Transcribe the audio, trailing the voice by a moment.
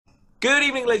Good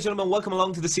evening, ladies and gentlemen. Welcome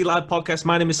along to the Sea Live podcast.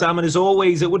 My name is Sam, and as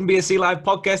always, it wouldn't be a Sea Live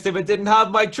podcast if it didn't have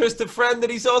my trusted friend,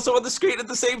 and he's also on the screen at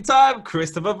the same time,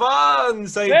 Christopher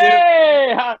Barnes. How you doing?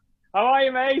 Hey, how are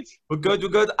you, mate? We're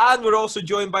good, and we're also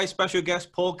joined by special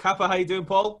guest Paul Kappa. How you doing,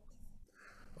 Paul?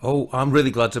 Oh, I'm really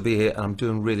glad to be here, and I'm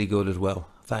doing really good as well.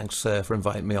 Thanks for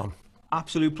inviting me on.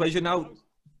 Absolute pleasure. Now,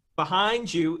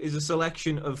 behind you is a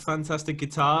selection of fantastic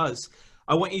guitars.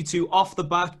 I want you to, off the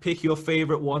bat, pick your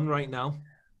favorite one right now.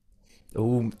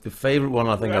 Oh, the favourite one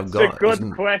I think I've That's got. a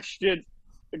good question.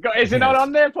 Is it not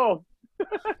on there, Paul?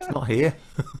 It's not here.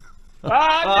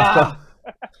 Ah,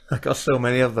 I've got so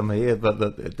many of them here, but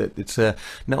it's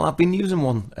no. I've been using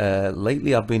one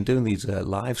lately. I've been doing these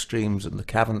live streams in the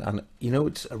cavern, and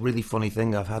it's a really funny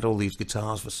thing. I've had all these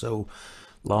guitars for so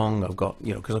long. I've got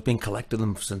because I've been collecting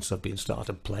them since I've been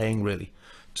started playing really.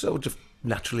 So just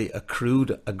naturally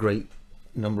accrued a great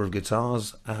number of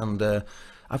guitars, and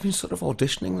I've been sort of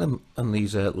auditioning them on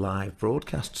these live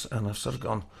broadcasts, and I've sort of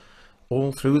gone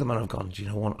all through them, and I've gone, do you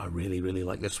know what? I really, really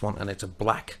like this one, and it's a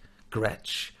black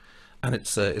Gretsch, and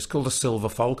it's called a Silver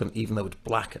Falcon, even though it's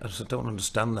black. I just don't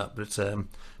understand that, but it's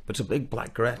a big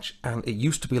black Gretsch, and it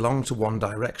used to belong to One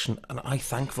Direction, and I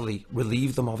thankfully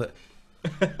relieved them of it.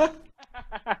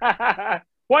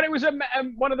 what? It was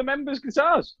one of the members'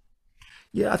 guitars.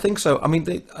 Yeah, I think so. I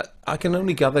mean, I can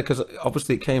only gather because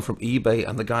obviously it came from eBay,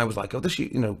 and the guy was like, "Oh, this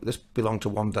belonged to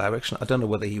One Direction." I don't know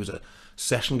whether he was a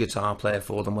session guitar player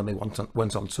for them when they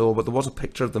went on tour, but there was a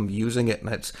picture of them using it,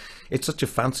 and it's such a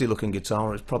fancy looking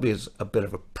guitar. It's probably a bit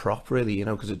of a prop, really,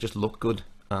 because it just looked good.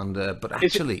 And but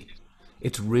actually,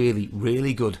 it's really,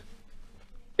 really good.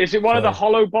 Is it one of the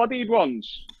hollow bodied ones?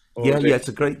 Yeah, it's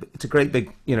a great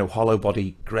big hollow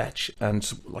body Gretsch, and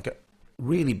it's like a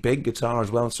really big guitar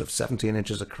as well, sort of 17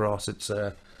 inches across. It's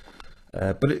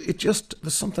but it just,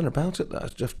 there's something about it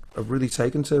that I've really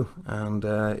taken to, and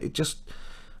it just,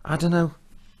 I don't know.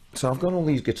 So I've got all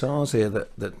these guitars here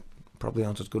that probably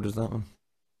aren't as good as that one.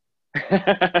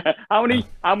 How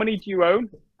many do you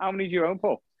own? How many do you own,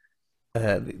 Paul?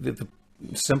 The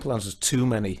simple answer is too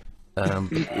many.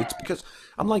 It's because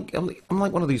I'm like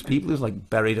one of these people who's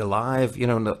like buried alive,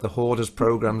 in the hoarders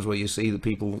programs where you see the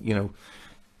people,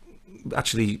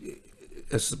 actually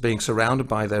as being surrounded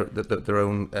by their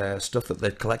own stuff that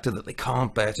they've collected that they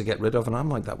can't bear to get rid of, and I'm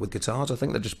like that with guitars. I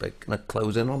think they're just going to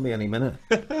close in on me any minute.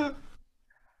 But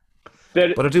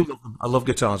I do love them. I love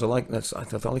guitars. I like that's. I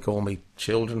feel like all my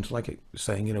children like it,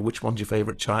 saying, which one's your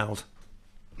favorite child?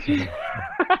 Not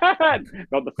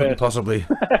the first. Possibly.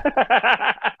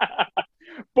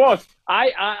 But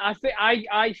I think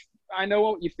I know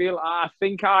what you feel. I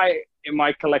think in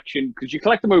my collection, because you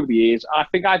collect them over the years, I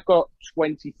think I've got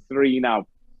 23 now.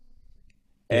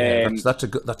 Yeah, that's a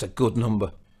good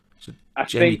number. It's a I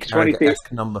Jamie think 23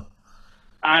 number.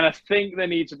 And I think there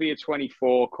needs to be a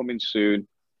 24 coming soon.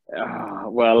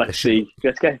 Well, let's see.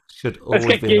 Should always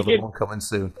be another one coming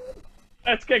soon.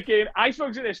 Let's get going. I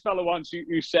spoke to this fellow once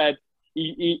who said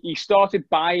he started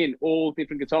buying all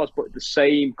different guitars, but the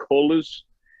same colours.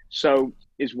 So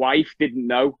his wife didn't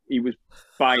know he was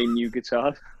buying new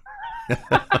guitars.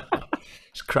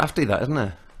 It's crafty, that, isn't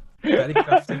it? Very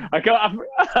crafty.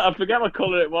 I forget what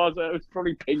colour it was. It was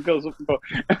probably pink or something.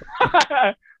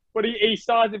 But he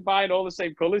started buying all the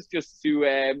same colours just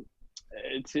to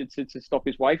stop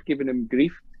his wife giving him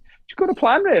grief. It's a good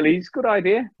plan, really. It's a good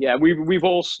idea. Yeah, we've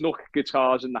all snuck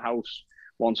guitars in the house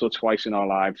once or twice in our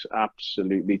lives.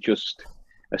 Absolutely, just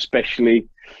especially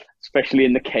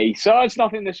in the case. Oh, it's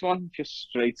not in this one. Just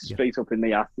straight up in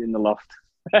the loft.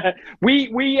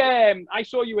 I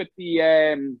saw you at the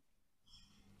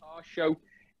car show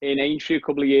in Aintree a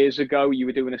couple of years ago. You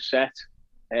were doing a set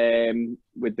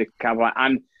with the cowboy,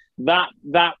 and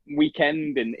that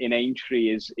weekend in Aintree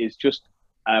is just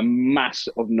a mass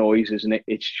of noise, isn't it?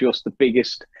 It's just the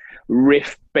biggest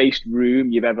riff-based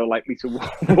room you've ever likely to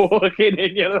walk in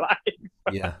your life.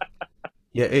 Yeah.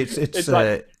 It's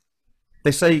like,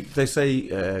 they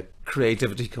say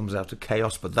creativity comes out of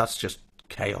chaos, but that's just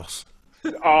chaos.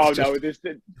 Oh no, there's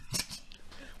the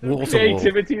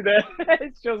creativity there.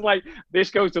 It's just like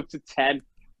this goes up to 10,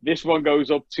 this one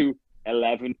goes up to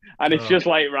 11, and it's just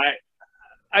like, right.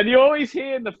 And you always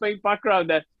hear in the faint background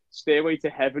there, "Stairway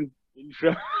to Heaven"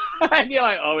 intro, and you're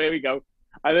like, "Oh, here we go."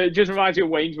 And it just reminds you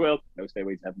of Wayne's World. No,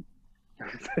 "Stairway to Heaven."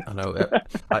 I know.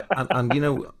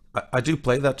 I do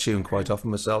play that tune quite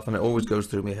often myself, and it always goes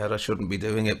through my head. I shouldn't be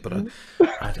doing it, but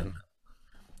I don't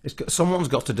know. Someone's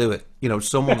got to do it.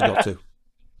 Someone's got to.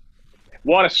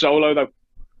 What a solo, though.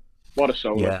 What a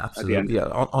solo Yeah, at the end. absolutely. Yeah,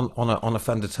 on a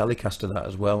Fender Telecaster that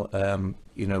as well.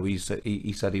 You know, he said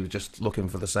he was just looking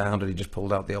for the sound, and he just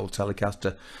pulled out the old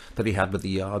Telecaster that he had with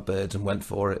the Yardbirds and went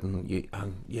for it. And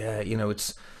yeah, you know,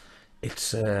 it's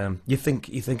you think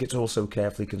it's all so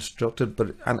carefully constructed,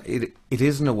 but and it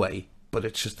is in a way. But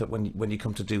it's just that when you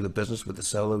come to do the business with the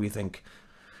solo, you think,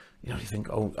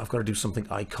 oh, I've got to do something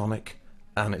iconic,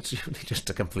 and it's usually just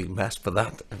a complete mess. For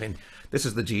that, I mean, this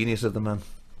is the genius of the man.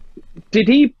 Did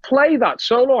he play that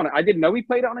solo on it? I didn't know he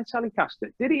played it on a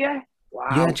Telecaster. Did he? Yeah.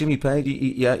 Yeah, Wow. Jimmy Page.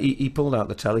 He pulled out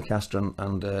the Telecaster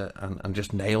and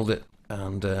just nailed it.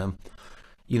 And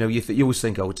you know, you always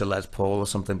think, oh, it's a Les Paul or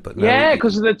something, but no. Yeah,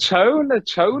 because of the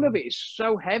tone of it is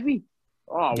so heavy.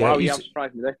 Oh Yeah, wow, yeah, I'm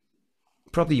surprised me there.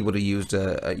 probably would have used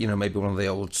you know, maybe one of the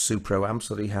old Supro amps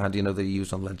that he had, you know, that he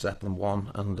used on Led Zeppelin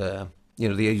 1, and you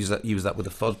know, they use that with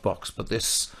a fuzz box. But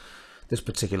this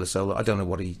particular solo, I don't know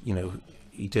what he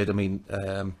did. I mean,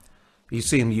 you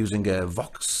see him using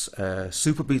Vox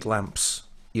Super Beetle amps,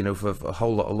 you know, for a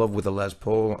whole lot of love with a Les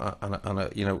Paul and a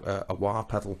you know, a wah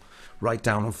pedal right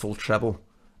down on full treble,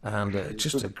 and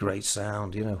just a great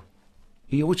sound, you know.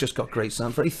 He always just got great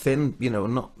sound, very thin, you know,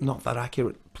 not that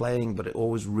accurate playing, but it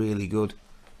always really good.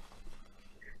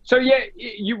 So yeah,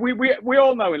 we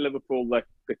all know in Liverpool the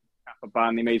Kappa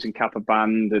band, the amazing Kappa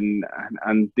band,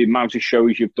 and the amount of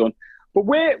shows you've done. But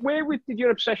where did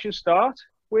your obsession start?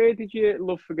 Where did your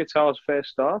love for guitars first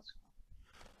start?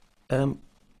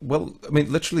 Well, I mean,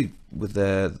 literally with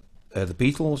the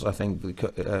Beatles, I think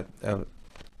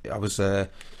I was a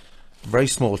very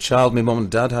small child. My mum and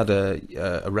dad had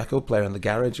a record player in the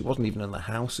garage. It wasn't even in the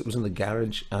house; it was in the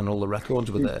garage, and all the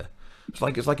records were there. It's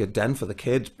like a den for the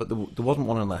kids, but there wasn't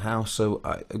one in the house. So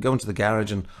I go into the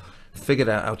garage and figured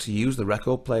out how to use the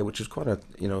record player, which is quite a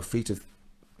a feat of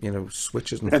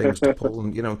switches and things to pull,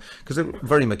 and because they're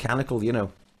very mechanical,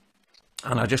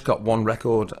 And I just got one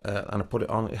record and I put it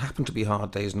on. It happened to be Hard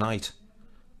Day's Night,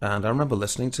 and I remember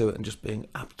listening to it and just being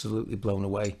absolutely blown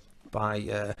away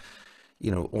by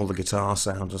all the guitar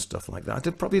sounds and stuff like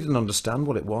that. Probably didn't understand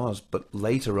what it was, but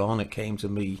later on it came to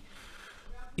me,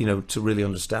 to really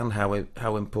understand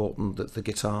how important that the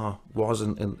guitar was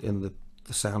in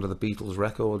the sound of the Beatles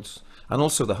records, and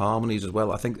also the harmonies as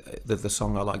well. I think that the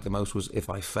song I liked the most was If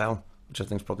I Fell, which I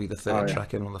think is probably the third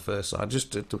track in on the first side.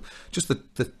 Just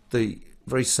the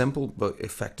very simple but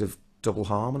effective double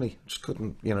harmony. Just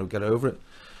couldn't get over it,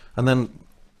 and then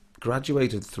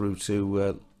graduated through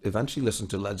to eventually listen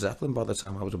to Led Zeppelin by the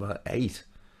time I was about 8.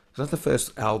 So that's the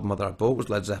first album that I bought was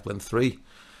Led Zeppelin 3,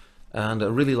 and I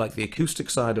really liked the acoustic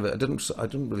side of it. I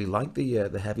didn't really like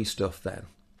the heavy stuff then.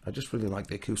 I just really liked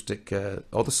the acoustic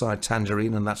other side,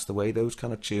 Tangerine, and That's the Way, those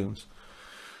kind of tunes.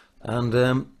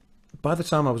 And by the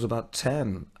time I was about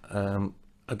 10,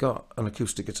 I got an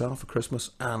acoustic guitar for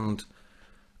Christmas, and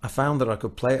I found that I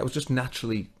could play it. I was just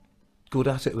naturally good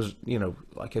at it. It was,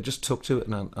 like I just took to it,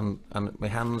 and my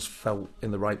hands felt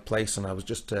in the right place, and I was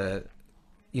just,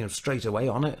 straight away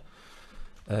on it.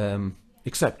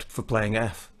 Except for playing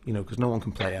F, because no one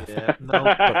can play F. Yeah, no,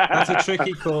 that's a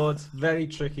tricky chord, very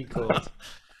tricky chord.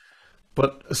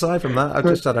 But aside from that, I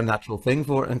just had a natural thing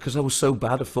for it, and because I was so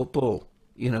bad at football,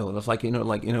 and it's like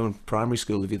in primary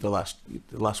school, if you're the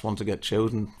last one to get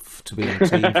chosen to be in a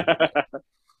team.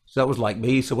 So that was like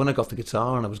me. So when I got the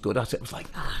guitar and I was good at it, it was like,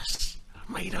 I'm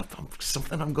made up.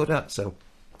 Something I'm good at. So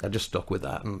I just stuck with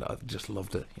that, and I just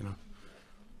loved it.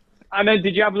 And then,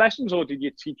 did you have lessons, or did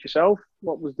you teach yourself?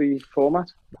 What was the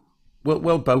format?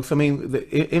 Well, both. I mean,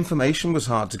 the information was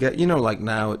hard to get. Like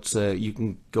now, it's you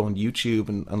can go on YouTube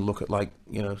and look at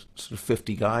sort of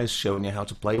 50 guys showing you how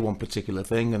to play one particular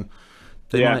thing, and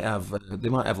they might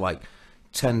have like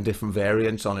 10 different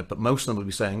variants on it, but most of them will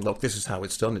be saying, look, this is how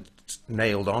it's done. It's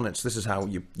nailed on. This is how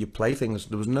you play things.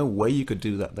 There was no way you could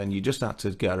do that then. You just had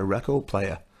to get a record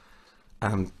player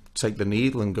and take the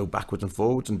needle and go backwards and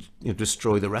forwards and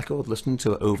destroy the record, listening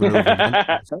to it over and over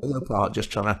again. The part,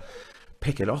 just trying to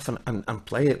pick it off and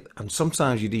play it. And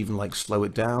sometimes you'd even like slow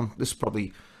it down. This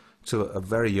probably to a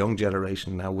very young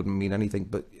generation now wouldn't mean anything,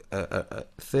 but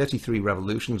 33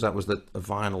 revolutions, that was a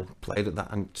vinyl played at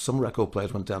that, and some record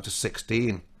players went down to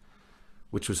 16,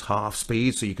 which was half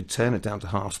speed, so you could turn it down to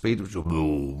half speed, which was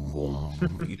boom,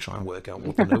 boom, but you try and work out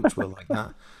what the notes were like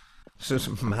that. So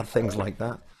some mad things like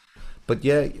that. But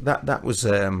yeah, that was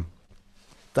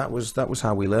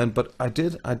how we learned. But I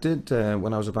did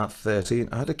when I was about 13,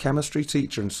 I had a chemistry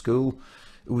teacher in school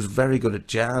who was very good at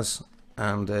jazz,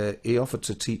 and he offered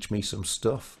to teach me some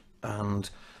stuff. And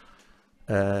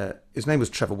his name was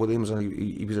Trevor Williams, and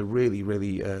he was a really,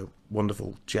 really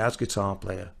wonderful jazz guitar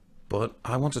player. But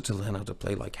I wanted to learn how to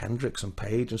play like Hendrix and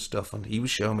Page and stuff, and he was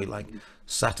showing me like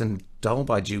Satin Doll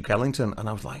by Duke Ellington, and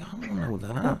I was like, I don't know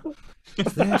that.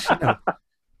 What's this, you know?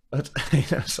 But, you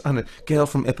know, and a Girl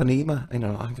from Ipanema, you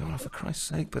know, I'm going, oh, for Christ's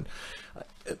sake.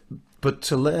 But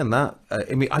to learn that,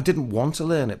 I mean, I didn't want to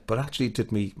learn it, but actually it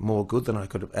did me more good than I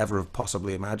could have ever have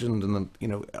possibly imagined. And then, you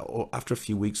know, after a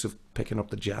few weeks of picking up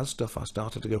the jazz stuff, I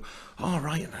started to go, oh,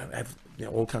 right, you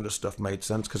know, all kind of stuff made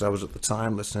sense, because I was at the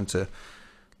time listening to,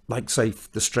 like, say,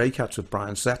 the Stray Cats with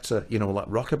Brian Setzer, you know, like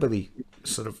rockabilly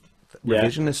sort of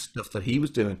revisionist stuff that he was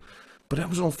doing. But it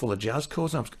was all full of jazz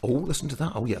chords. And I was, oh, listen to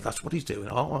that. Oh, yeah, that's what he's doing.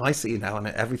 Oh, I see now. And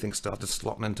everything started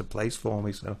slotting into place for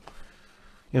me. So, you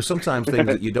know, sometimes things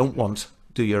that you don't want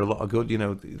do you a lot of good, you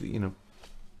know.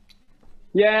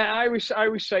 Yeah, I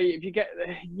always say if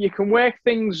you can work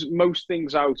most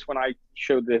things out. When I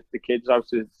show the kids how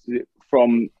to,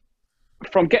 from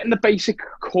getting the basic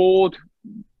chord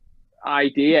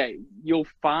idea, you'll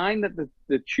find that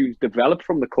the tunes develop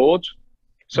from the chords.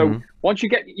 So once you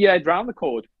get your head around the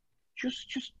chord,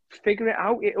 just figure it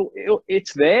out.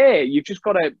 It's there. You've just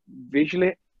got to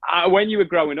visually. When you were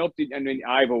growing up, and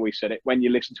I've always said it, when you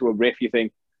listen to a riff, you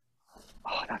think,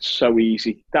 "Oh, that's so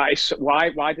easy. That is why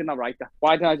didn't I write that?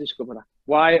 Why did I discover that?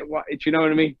 Why? Do you know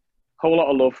what I mean? Whole lot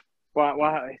of love.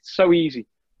 Why? It's so easy.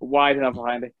 Why didn't I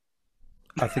find it?"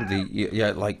 I think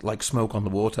like Smoke on the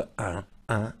Water.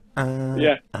 And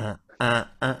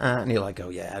you're like, oh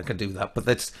yeah, I can do that. But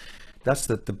that's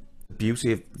the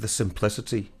beauty of the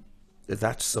simplicity.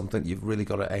 That's something you've really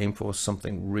got to aim for.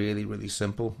 Something really, really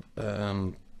simple.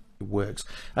 Works.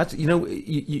 That's, you know,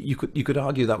 you could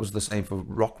argue that was the same for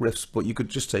rock riffs, but you could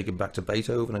just take it back to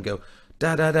Beethoven and go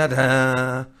da da da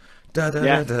da da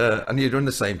da da, and you're in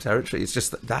the same territory. It's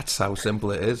just that's how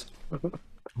simple it is.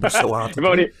 But so hard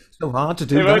to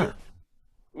do that.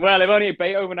 Well, if only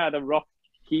Beethoven had a rock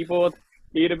keyboard,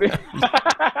 he'd have been.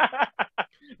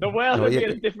 The world would be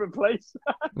in a different place.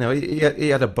 No, he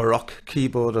had a Baroque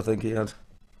keyboard, I think he had.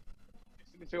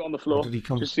 On the floor. Did he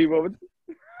come? Just see what would.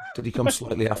 Did he come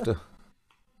slightly after?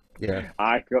 Yeah.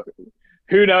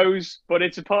 Who knows? But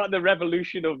it's a part of the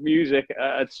revolution of music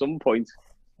at some point.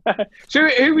 So,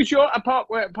 who was your apart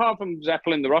from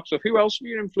Zeppelin, the rock stuff? Who else were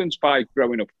you influenced by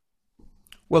growing up?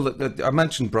 Well, I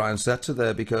mentioned Brian Setzer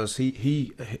there because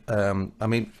he I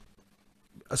mean,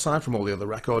 aside from all the other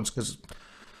records, because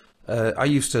I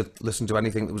used to listen to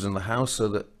anything that was in the house, so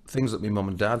that things that my mum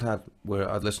and dad had, where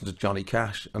I'd listen to Johnny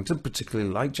Cash, and didn't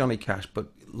particularly like Johnny Cash, but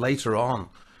later on,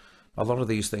 a lot of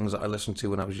these things that I listened to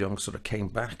when I was young sort of came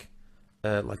back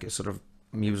like a sort of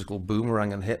musical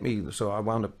boomerang and hit me. So I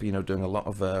wound up, you know, doing a lot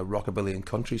of rockabilly and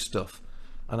country stuff,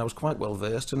 and I was quite well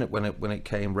versed in it when it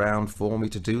came round for me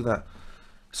to do that.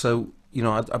 So, you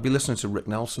know, I'd be listening to Rick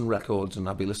Nelson records, and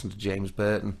I'd be listening to James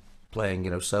Burton playing,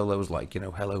 you know, solos like, you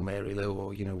know, Hello Mary Lou,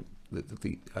 or, you know,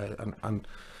 and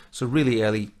so really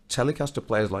early Telecaster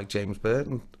players like James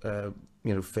Burton,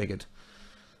 you know, figured.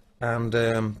 And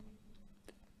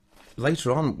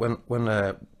later on,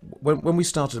 when we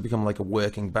started to become like a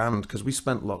working band, because we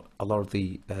spent a lot of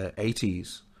the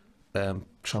 80s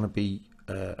trying to be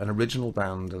an original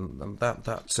band, and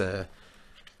that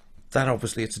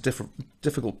obviously it's a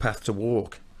difficult path to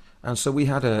walk. And so we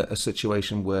had a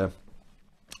situation where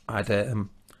I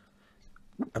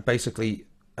basically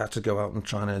had to go out and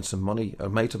try and earn some money. A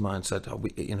mate of mine said, we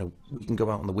can go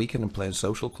out on the weekend and play in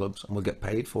social clubs and we'll get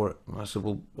paid for it. And I said,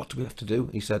 well, what do we have to do?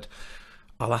 He said,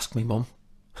 I'll ask me mum.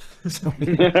 So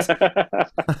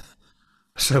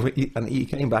he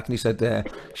came back and he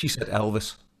said, she said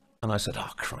Elvis. And I said,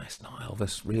 oh Christ, no,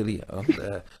 Elvis, really?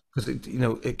 Because you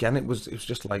know, again, it was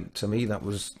just like, to me, that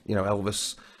was, you know,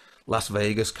 Elvis, Las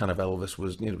Vegas kind of Elvis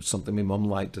was, you know, something my mum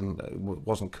liked, and it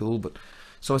wasn't cool. But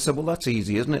so I said, well, that's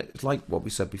easy, isn't it? It's like what we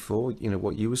said before, you know,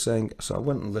 what you were saying. So I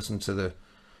went and listened to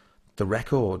the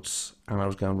records, and I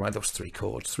was going, right, those three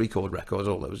chord records,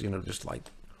 all those, you know, just like,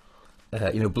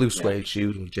 you know, Blue Suede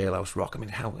Shoes and Jailhouse Rock. I mean,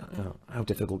 how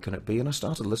difficult can it be? And I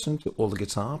started listening to all the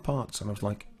guitar parts, and I was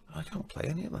like, I can't play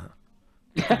any of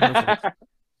that.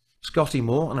 Scotty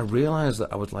Moore, and I realised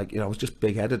that I was like, you know, I was just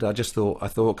big-headed. I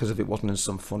thought because if it wasn't in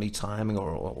some funny timing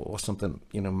or something,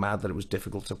 you know, mad, that it was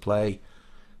difficult to play.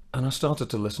 And I started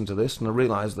to listen to this, and I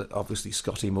realised that obviously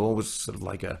Scotty Moore was sort of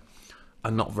like a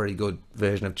not very good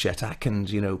version of Chet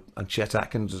Atkins, you know, and Chet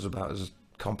Atkins is about as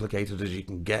complicated as you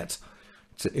can get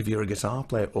if you're a guitar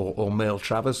player, or Merle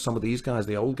Travers. Some of these guys,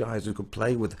 the old guys who could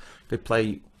play they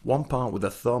play one part with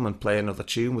a thumb and play another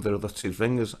tune with their other two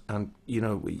fingers, and you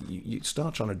know, you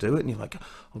start trying to do it and you're like,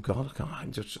 oh god,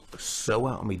 I'm just so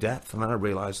out of my depth. And then I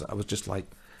realised that I was just like,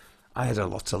 I had a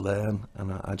lot to learn,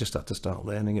 and I just had to start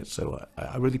learning it. So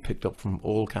I really picked up from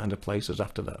all kind of places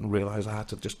after that, and realised I had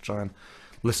to just try and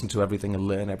listen to everything and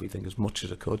learn everything as much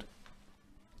as I could.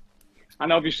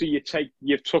 And obviously,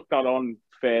 you've took that on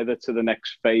further to the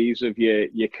next phase of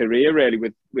your career, really,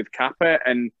 with Kappa.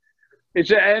 And is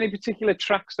there any particular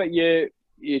tracks that you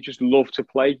just love to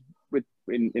play with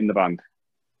in the band?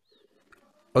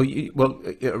 Oh, well,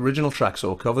 original tracks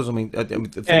or covers? I mean, the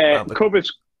thing about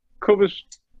covers.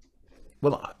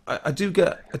 Well, I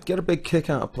get a big kick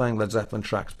out of playing Led Zeppelin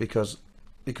tracks because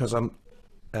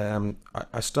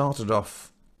I started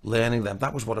off learning them.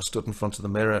 That was what I stood in front of the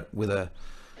mirror with an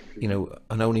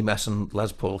Oni Messon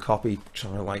Les Paul copy,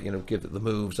 trying to give it the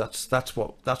moves. That's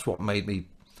what made me.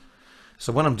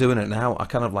 So when I'm doing it now, I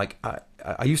kind of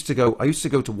I used to go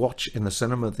to watch in the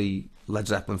cinema the Led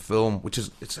Zeppelin film, which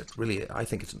is I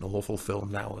think it's an awful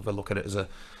film now if I look at it as a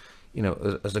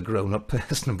grown-up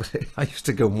person, but I used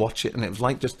to go and watch it, and it was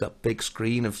like just a big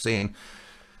screen of seeing,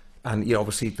 and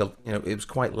obviously it was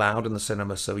quite loud in the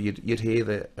cinema, so you'd hear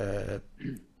the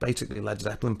basically Led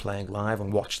Zeppelin playing live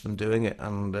and watch them doing it,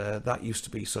 and that used to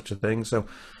be such a thing. So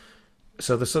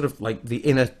the sort of like the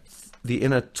inner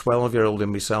 12-year-old in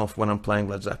myself, when I'm playing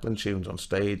Led Zeppelin tunes on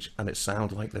stage and it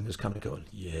sounds like them, is kind of going,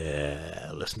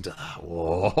 yeah, listen to that,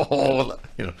 whoa,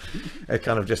 it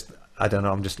kind of just. I don't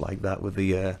know. I'm just like that with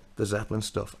the Zeppelin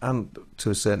stuff, and to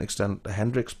a certain extent the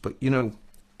Hendrix. But then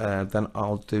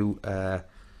I'll do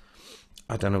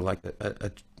I don't know, like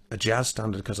a jazz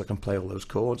standard, because I can play all those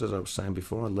chords, as I was saying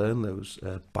before. I learned those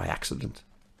by accident,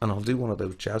 and I'll do one of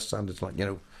those jazz standards, like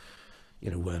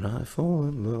when I fall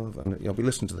in love, and I'll be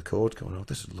listening to the chords, going, oh,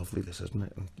 this is lovely, this, isn't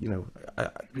it? And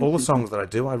all the songs that I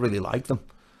do, I really like them,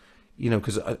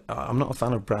 because I'm not a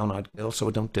fan of Brown Eyed Girl, so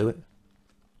I don't do it.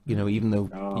 Even though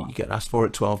you get asked for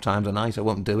it 12 times a night, I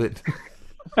won't do it.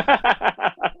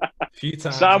 A few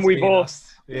times. Sam, we've all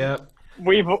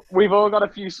got a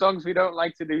few songs we don't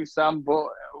like to do, Sam, but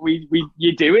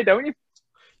you do it, don't you?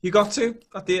 You got to.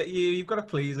 You've got to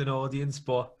please an audience,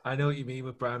 but I know what you mean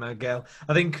with Brown Eyed Girl.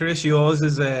 I think, Chris, yours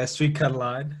is Streetcar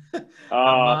Line.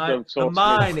 And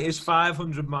mine is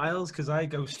 500 miles, because I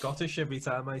go Scottish every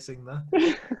time I sing that.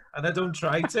 And I don't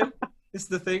try to. It's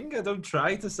the thing. I don't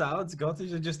try to sound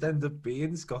Scottish. I just end up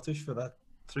being Scottish for that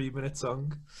 3-minute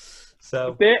song.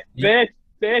 So they're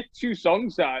two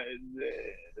songs that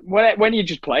when you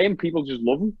just play them, people just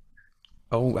love them.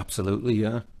 Oh, absolutely,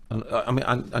 yeah. And I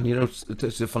mean,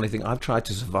 it's a funny thing. I've tried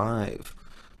to survive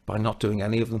by not doing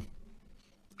any of them.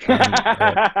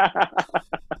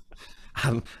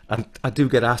 And I do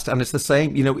get asked, and it's the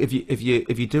same. If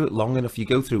you do it long enough, you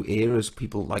go through eras.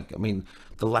 People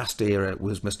the last era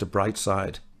was Mr.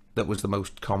 Brightside. That was the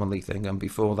most commonly thing, and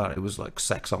before that, it was like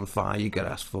Sex on Fire. You get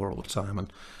asked for all the time,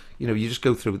 and you just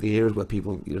go through the eras where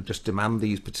people just demand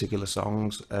these particular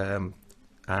songs, and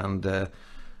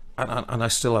I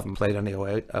still haven't played any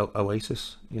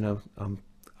Oasis. I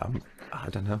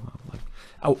don't know.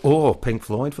 Or Pink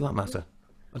Floyd for that matter.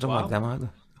 I don't like them either.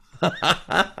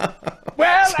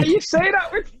 Well, you say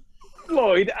that with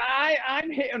Floyd. I'm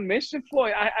hit and miss with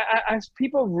Floyd. As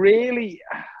people really,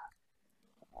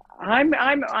 I'm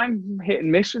hit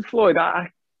and miss with Floyd.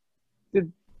 They're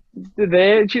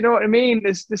there. Do you know what I mean?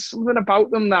 There's something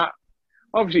about them that,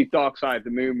 obviously, Dark Side of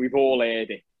the Moon, we've all heard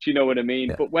it. Do you know what I mean?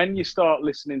 Yeah. But when you start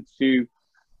listening to,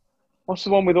 what's the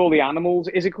one with all the animals?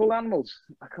 Is it called Animals?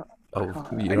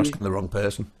 You're asking the wrong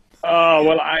person. Oh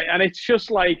well, and it's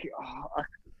just like.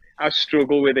 I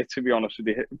struggle with it, to be honest with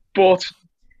you. But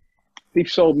they've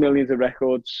sold millions of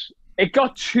records. It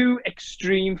got too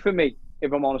extreme for me,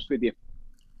 if I'm honest with you.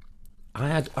 I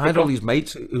had all these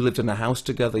mates who lived in a house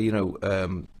together,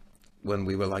 when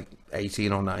we were like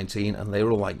 18 or 19, and they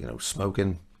were all like,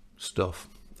 smoking stuff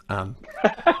and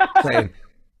saying,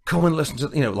 come and listen to,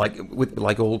 with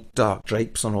like all dark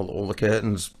drapes on all the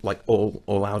curtains, like all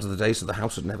out of the day, so the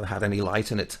house had never had any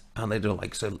light in it. And they'd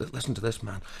like, so listen to this,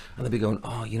 man. And they'd be going,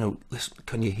 oh, listen,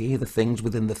 can you hear the things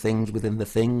within the things within the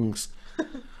things?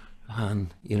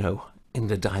 And, in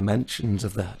the dimensions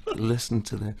of that, listen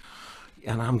to the...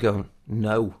 And I'm going,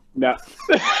 no. No.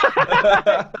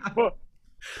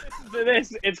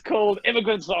 This, it's called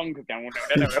Immigrant Song.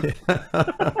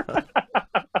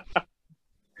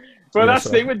 Well, that's the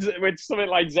thing with something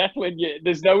like Zeppelin.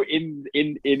 There's no in.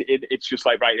 It's just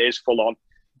like, right, here's full on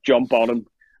John Bonham,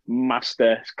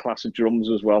 master class of drums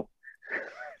as well.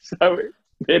 So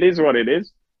it is what it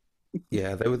is.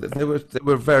 Yeah, they were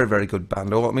a very, very good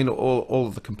band. All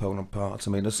of the component parts.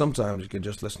 Sometimes you could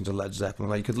just listen to Led Zeppelin.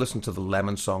 Like you could listen to the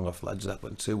Lemon song off Led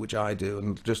Zeppelin 2, which I do,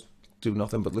 and just do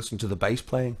nothing but listen to the bass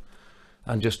playing.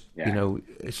 and just you know,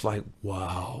 it's like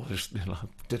wow, just you know,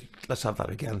 let's have that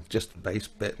again, just the bass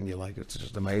bit, and you're like, it's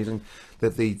just amazing.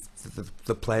 That the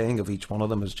playing of each one of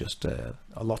them is just a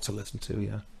lot to listen to.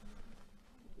 Yeah,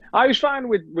 I was fine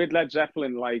with Led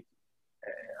Zeppelin, like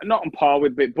not on par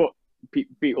with but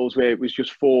Beatles, where it was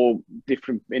just four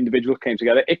different individuals came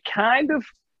together. It kind of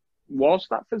was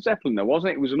that for Zeppelin, though,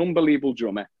 wasn't it? It was an unbelievable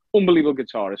drummer, unbelievable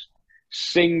guitarist,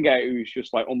 singer who's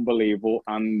just like unbelievable,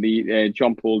 and the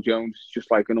John Paul Jones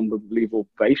just like an unbelievable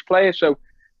bass player. So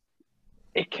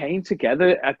it came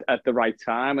together at the right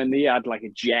time, and he had like a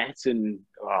jet, and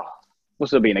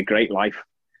must have been a great life.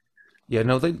 Yeah,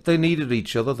 no, they needed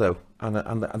each other though,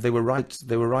 and they were right.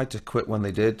 They were right to quit when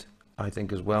they did, I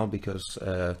think, as well, because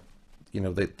you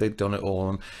know, they'd done it all,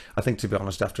 and I think, to be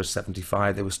honest, after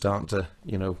 75 they were starting to,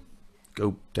 you know,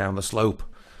 go down the slope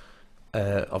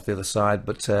of the other side.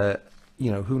 But you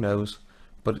know, who knows?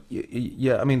 But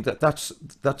yeah, I mean, that's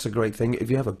a great thing if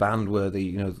you have a band where the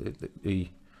you know the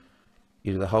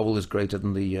you know, the whole is greater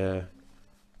than the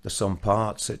sum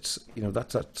parts. It's, you know,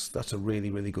 that's a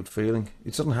really good feeling.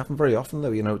 It doesn't happen very often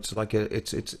though. You know, it's like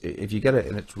it's if you get it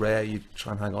and it's rare, you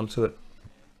try and hang on to it.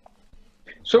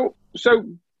 So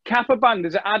Kappa Band,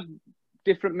 has it had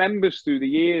different members through the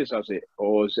years, has it,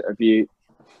 or have you?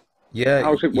 Yeah.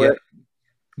 How's it work?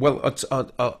 Well,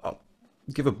 I'll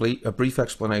give a brief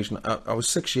explanation. I was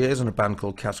 6 years in a band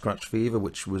called Cat Scratch Fever,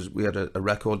 which was, we had a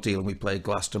record deal and we played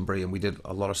Glastonbury and we did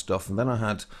a lot of stuff. And then I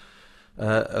had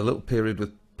a little period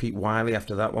with Pete Wiley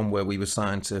after that one where we were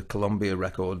signed to Columbia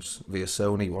Records via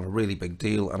Sony on a really big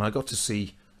deal. And I got to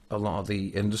see a lot of the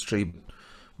industry.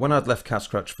 When I'd left Cat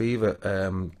Scratch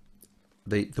Fever,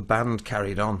 the band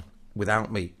carried on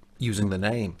without me using the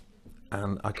name.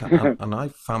 And I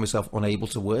found myself unable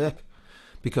to work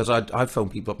because I'd phone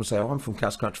people up and say, "Oh, I'm from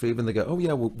Cat Scratch Fever," and they go, "Oh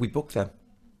yeah, well, we booked them,"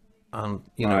 and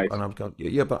you know, and I'm going,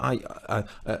 "Yeah, but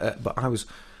I was,"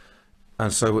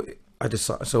 and so I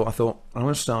decided. So I thought, I'm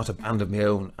going to start a band of my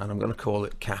own, and I'm going to call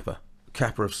it Kappa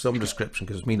of some description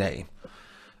because it's my name,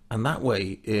 and that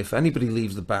way, if anybody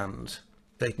leaves the band,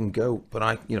 they can go, but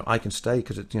I can stay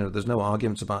because it, you know, there's no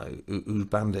arguments about whose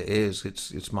band it is.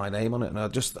 It's my name on it, and I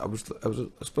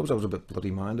suppose I was a bit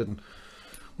bloody minded, and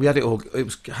we had it all.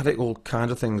 Had it all kind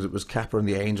of things. It was Kappa and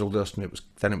the Angel Dust, and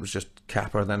then it was just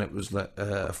Kappa. And then it was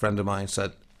a friend of mine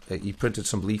said he printed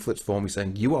some leaflets for me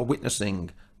saying, "You are witnessing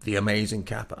the amazing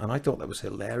Kappa," and I thought that was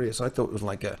hilarious. I thought it was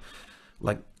like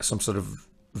some sort of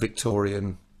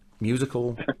Victorian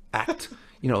musical act.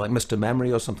 You know, like Mr.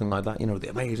 Memory or something like that, you know, the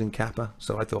amazing Kappa.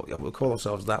 So I thought, yeah, we'll call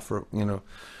ourselves that for, you know.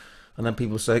 And then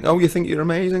people were saying, "Oh, you think you're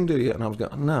amazing, do you?" And I was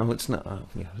going, "No, it's not."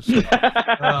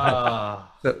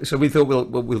 So we thought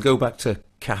we'll go back to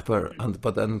Kappa,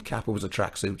 but then Kappa was a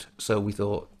tracksuit. So we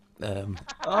thought, you're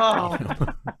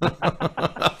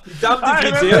damned if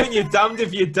you do and you're damned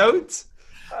if you don't.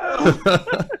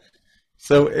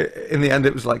 So in the end,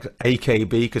 it was like AKB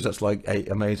because that's like a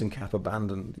amazing Kappa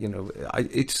band, and you know,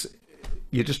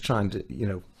 you're just trying to, you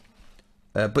know,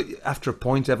 but after a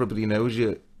point, everybody knows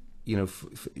you, you know.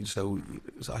 So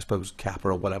I suppose Kappa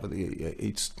or whatever.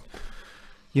 It's,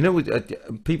 you know,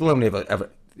 people only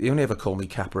ever call me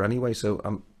Kappa anyway.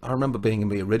 So I remember being in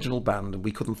the original band and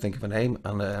we couldn't think of a name,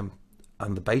 and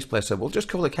the bass player said, "Well, just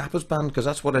call it Kappa's Band because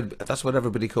that's what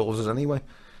everybody calls us anyway."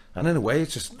 And in a way,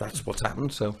 it's just that's what's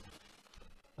happened. So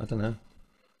I don't know,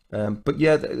 but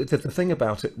yeah, the thing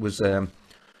about it was.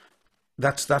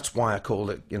 That's why I called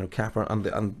it, you know, Kappa,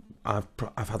 and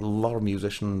I've had a lot of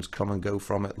musicians come and go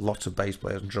from it, lots of bass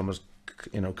players and drummers,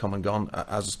 you know, come and gone,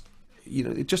 as you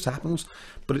know, it just happens.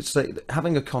 But it's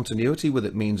having a continuity with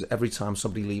it means every time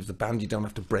somebody leaves the band, you don't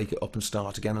have to break it up and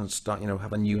start again and start, you know,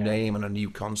 have a new name and a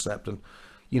new concept, and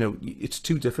you know, it's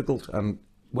too difficult. And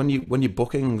when your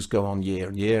bookings go on year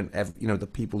and year, and you know, the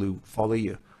people who follow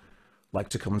you like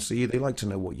to come and see you, they like to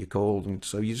know what you're called, and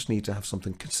so you just need to have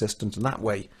something consistent, and that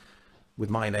way. With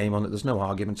my name on it, there's no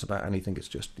arguments about anything. It's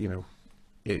just, you know,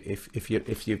 if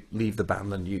you leave the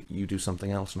band, then you do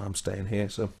something else, and I'm staying here.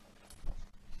 So,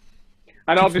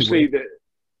 and obviously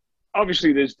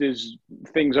there's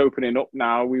things opening up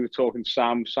now. We were talking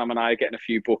Sam and I are getting a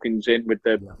few bookings in with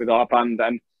our band.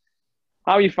 And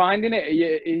how are you finding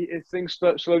it? Are things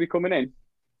slowly coming in?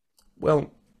 Well,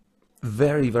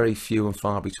 very, very few and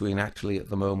far between actually at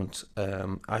the moment.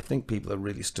 I think people are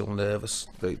really still nervous.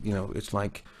 You know, it's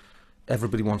like.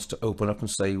 Everybody wants to open up and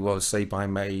say, well, say by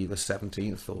May the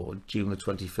 17th or June the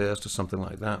 21st or something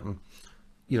like that. And,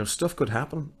 you know, stuff could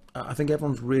happen. I think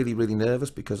everyone's really, really nervous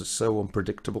because it's so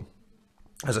unpredictable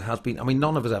as it has been. I mean,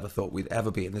 none of us ever thought we'd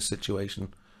ever be in this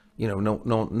situation, You know,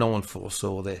 no one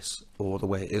foresaw this or the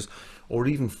way it is, or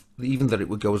even that it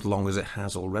would go as long as it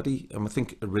has already. And I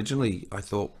think originally I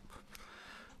thought,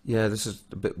 yeah, this is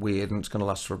a bit weird and it's going to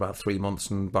last for about 3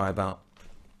 months, and by about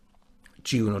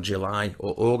June or July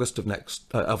or August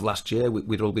of last year,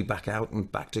 we'd all be back out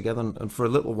and back together. And for a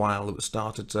little while, it was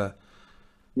started to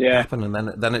happen,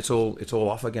 and then it's all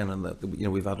off again. And you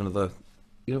know, we've had another,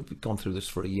 you know, we've gone through this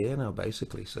for a year now,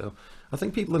 basically. So I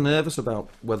think people are nervous about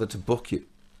whether to book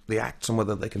the acts and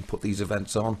whether they can put these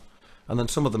events on, and then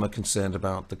some of them are concerned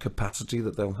about the capacity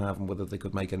that they'll have and whether they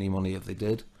could make any money if they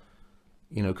did.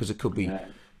 You know, because it could be,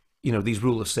 you know, these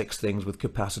rule of 6 things with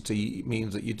capacity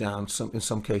means that you're down in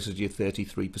some cases you're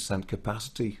 33%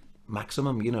 capacity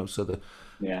maximum. You know, so that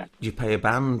you pay a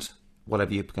band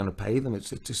whatever you're going to pay them. It's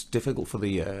just difficult for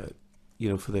the you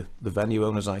know, for the venue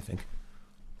owners, I think.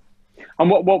 And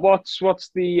what's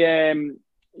the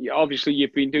obviously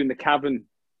you've been doing the Cavern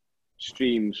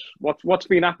streams. What's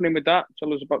been happening with that?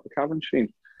 Tell us about the Cavern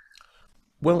stream.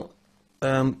 Well,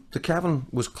 the Cavern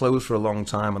was closed for a long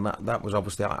time, and that was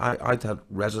obviously I'd had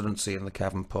residency in the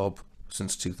Cavern pub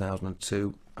since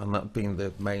 2002, and that being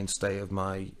the mainstay of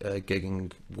my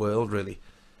gigging world, really,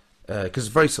 because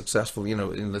it's very successful. You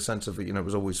know, in the sense of, you know, it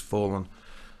was always fallen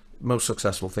most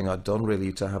successful thing I'd done,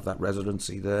 really, to have that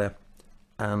residency there.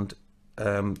 And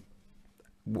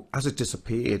as it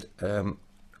disappeared,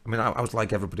 I mean, I was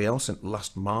like everybody else in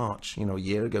last March, you know, a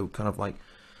year ago, kind of like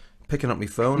picking up my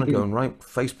phone and going, right,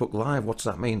 Facebook Live, what's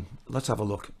that mean? Let's have a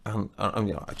look. And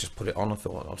you know, I just put it on. I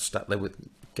thought I'll start there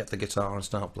get the guitar and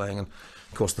start playing. And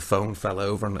of course, the phone fell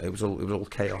over, and it was all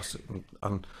chaos.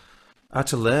 And I had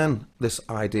to learn this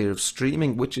idea of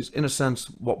streaming, which is in a sense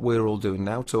what we're all doing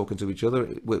now, talking to each other.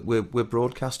 We're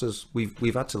broadcasters.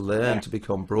 We've had to learn to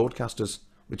become broadcasters,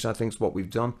 which I think is what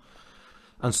we've done.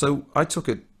 And so I took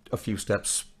it a few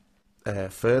steps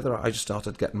further. I just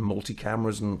started getting multi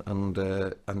cameras and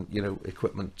you know,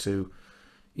 equipment to,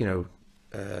 you know,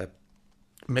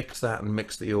 mix that and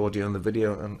mix the audio and the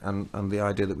video, and the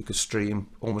idea that we could stream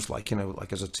almost like, you know,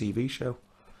 like as a TV show.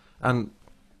 And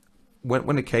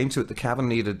when it came to it, the Cavern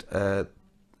needed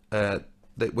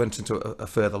they went into a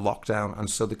further lockdown, and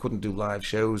so they couldn't do live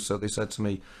shows. So they said to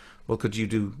me, well, could you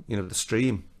do, you know, the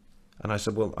stream? And I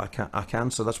said, well, I can.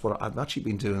 So that's what I've actually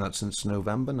been doing that since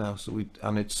November now. So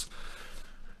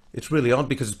it's really odd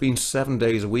because it's been 7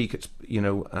 days a week. It's, you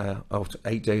know,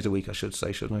 8 days a week, I should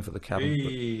say, shouldn't I, for the Cavern?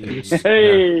 Hey,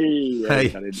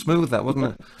 smooth that, wasn't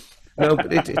it? No, but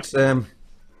it's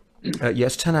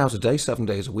yes, 10 hours a day, 7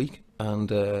 days a week, and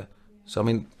so I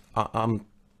mean,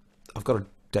 I've got a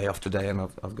day off today, and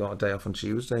I've got a day off on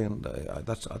Tuesday, and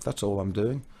that's all I'm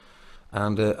doing.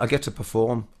 And I get to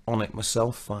perform on it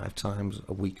myself 5 times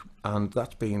a week, and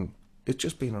it's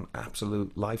just been an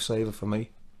absolute lifesaver for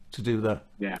me to do that.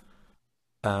 Yeah.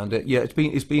 And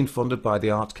it's been funded by the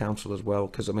Arts Council as well,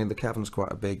 because I mean the Cavern's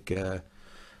quite a big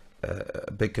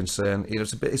concern. You know,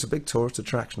 it's a big tourist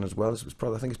attraction as well. It's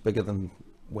probably, I think it's bigger than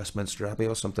Westminster Abbey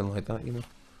or something like that. You know.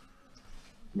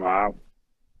 Wow.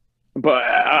 But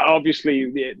obviously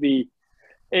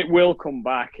it will come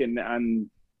back, and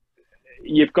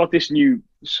you've got this new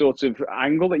sort of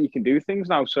angle that you can do things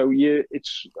now. So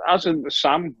it's as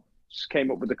Sam came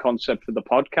up with the concept for the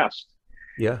podcast.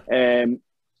 Yeah.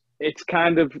 It's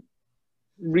kind of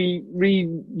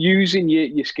reusing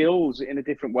your skills in a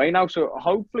different way now. So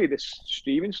hopefully this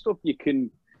streaming stuff you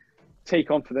can take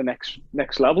on for the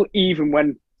next level, even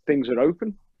when things are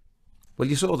open. Well,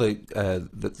 you saw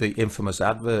the infamous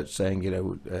advert saying, you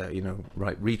know,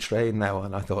 right, retrain now,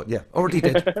 and I thought, yeah, already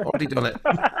done it.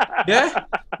 Yeah,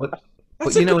 but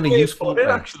you know, in a useful way.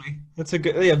 Actually, that's a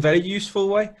very useful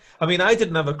way. I mean, I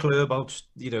didn't have a clue about,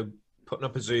 you know, putting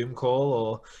up a Zoom call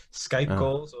or Skype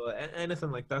calls or anything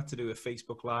like that to do with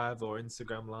Facebook Live or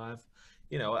Instagram Live.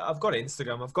 You know, I've got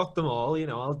Instagram, I've got them all. You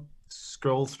know, I'll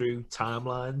scroll through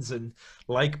timelines and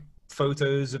like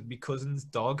photos of my cousin's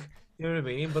dog. You know what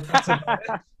I mean? But that's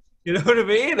you know what I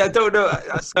mean? I don't know.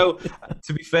 So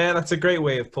to be fair, that's a great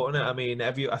way of putting it. I mean,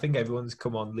 I think everyone's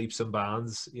come on leaps and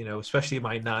bounds, you know, especially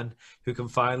my nan, who can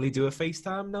finally do a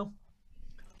FaceTime now.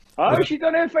 Oh, she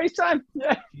done it FaceTime?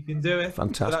 Yeah. You can do it.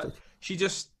 Fantastic. She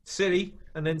just Siri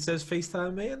and then says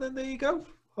FaceTime me, and then there you go.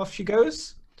 Off she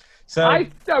goes. So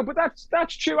no, but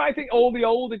that's true. I think all the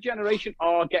older generation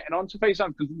are getting onto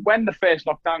FaceTime, because when the first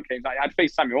lockdown came, I had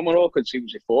FaceTime my mum and all could see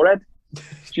was her forehead. Do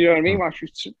you know what I mean? While she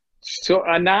was, so,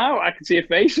 and now I can see her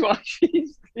face while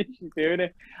she's doing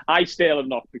it. I still have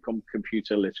not become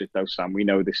computer literate though, Sam. We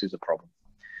know this is a problem.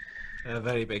 A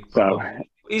very big problem. So,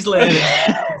 he's learning.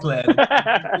 You're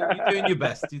doing your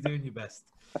best. You're doing your best.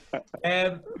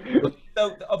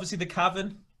 So obviously the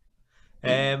Cavern.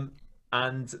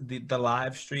 and the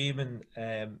live stream,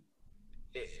 and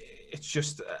it's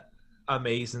just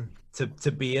amazing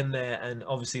to be in there, and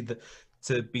obviously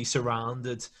to be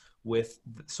surrounded with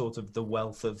sort of the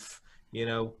wealth of, you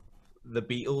know, the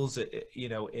Beatles, you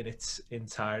know, in its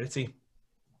entirety.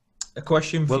 A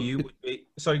question for you would be,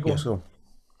 sorry, go on. So,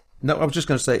 no, I was just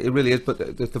going to say it really is, but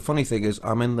the funny thing is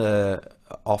I'm in there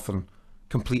often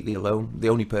completely alone, the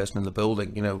only person in the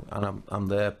building, you know, and I'm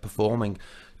there performing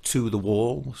to the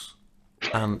walls,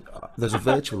 and there's a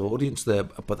virtual audience there,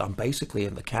 but I'm basically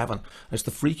in the cavern. It's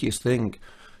the freakiest thing,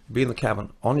 being in the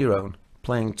cavern on your own,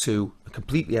 playing to a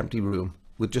completely empty room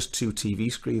with just two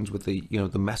TV screens with the, you know,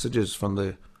 the messages from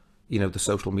the, you know, the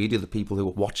social media, the people who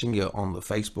are watching you on the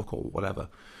Facebook or whatever,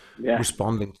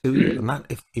 responding to you. And that,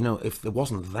 if, you know, if there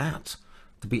wasn't that,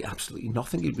 there'd be absolutely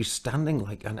nothing. You'd be standing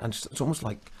like, and it's almost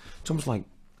like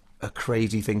a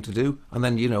crazy thing to do. And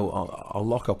then, you know, I'll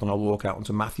lock up and I'll walk out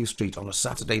onto Matthew Street on a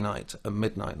Saturday night at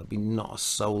midnight. There'll be not a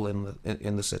soul in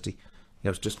the city. You know,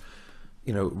 it's just,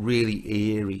 you know,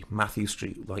 really eerie Matthew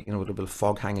Street, like, you know, with a bit of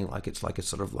fog hanging, like it's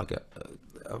sort of like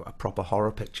a proper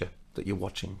horror picture that you're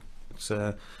watching. It's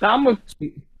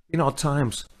been odd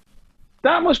times.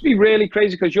 That must be really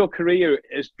crazy, because your career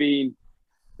has been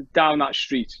down that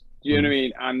street. Do you know what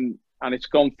I mean? And it's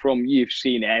gone from, you've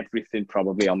seen everything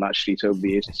probably on that street over the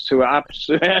years, to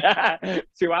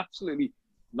absolutely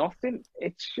nothing.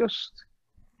 It's just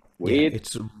weird.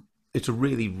 Yeah, it's a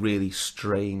really, really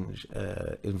strange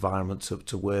environment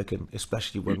to work in,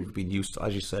 especially when we've been used to,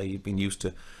 as you say, you've been used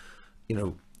to, you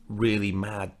know, really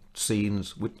mad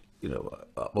scenes with, you know,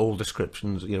 all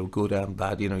descriptions, you know, good and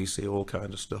bad, you know, you see all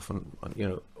kinds of stuff, and you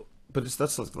know, but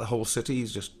that's like the whole city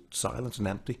is just silent and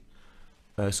empty.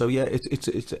 So yeah,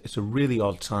 it's a really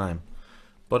odd time,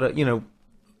 but you know,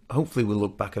 hopefully we'll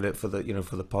look back at it for the, you know,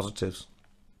 for the positives,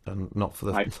 and not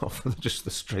for just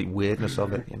the straight weirdness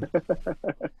of it. You know?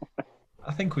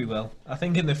 I think we will. I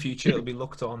think in the future it'll be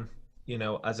looked on, you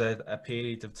know, as a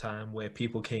period of time where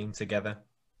people came together,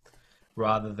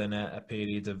 rather than a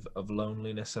period of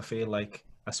loneliness. I feel like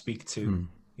I speak to,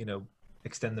 you know,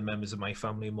 extended members of my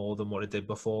family more than what I did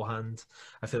beforehand.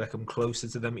 I feel like I'm closer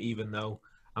to them, even though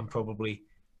I'm probably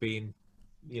being,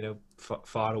 you know,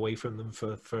 far away from them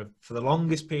for the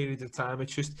longest period of time.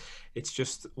 It's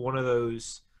just one of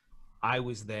those I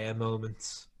was there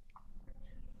moments.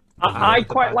 I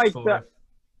quite like that.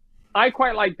 I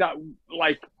quite like that.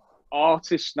 Like,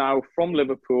 artists now from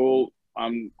Liverpool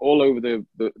and all over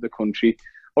the country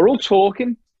are all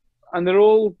talking, and they're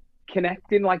all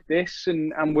connecting like this,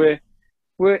 and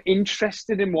we're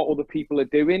interested in what other people are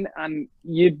doing, and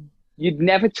you'd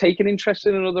never take an interest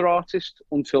in another artist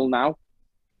until now.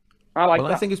 I like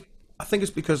that. I think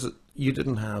it's because you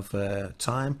didn't have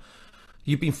time.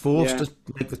 You've been forced to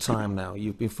make the time now.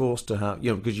 You've been forced to have,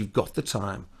 you know, because you've got the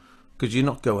time, because you're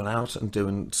not going out and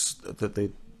doing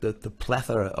the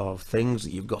plethora of things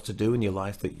that you've got to do in your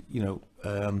life, that, you know,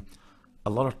 a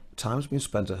lot of time's been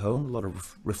spent at home, a lot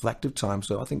of reflective time.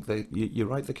 So I think you're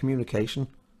right, the communication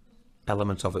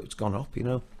element of it's gone up, you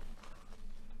know.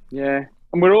 Yeah,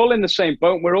 and we're all in the same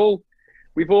boat.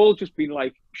 We've all just been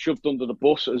like shoved under the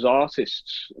bus as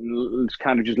artists, and it's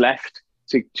kind of just left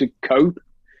to cope.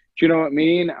 Do you know what I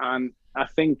mean? And I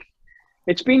think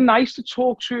it's been nice to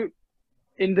talk to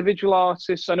individual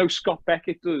artists. I know Scott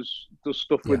Beckett does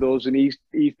stuff with us, and he's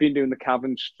been doing the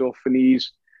Cavern stuff, and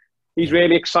he's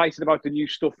really excited about the new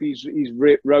stuff he's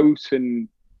wrote, and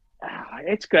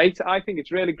it's great. I think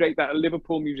it's really great that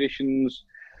Liverpool musicians,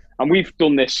 and we've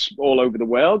done this all over the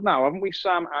world now, haven't we,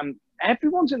 Sam? And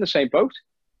everyone's in the same boat.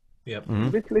 Yep.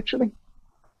 Literally.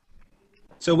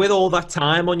 So with all that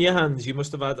time on your hands, you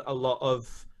must have had a lot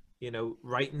of, you know,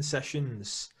 writing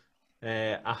sessions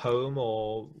at home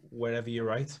or wherever you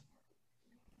write.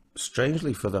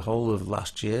 Strangely, for the whole of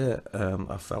last year,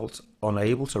 I felt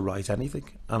unable to write anything,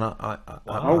 and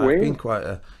I've been quite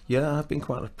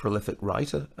a prolific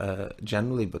writer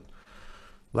generally, but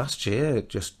last year it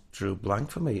just drew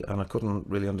blank for me, and I couldn't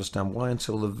really understand why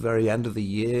until the very end of the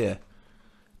year,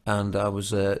 and I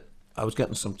was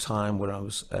getting some time where I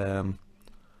was.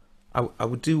 I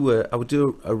would do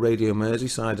a Radio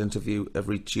Merseyside interview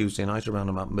every Tuesday night around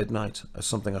about midnight. As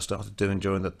something I started doing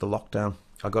during the lockdown.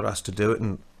 I got asked to do it,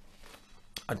 and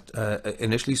I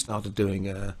initially started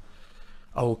doing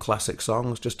old classic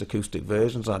songs, just acoustic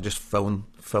versions. I just phone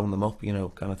them up, you know,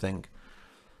 kind of thing,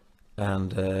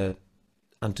 and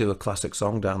do a classic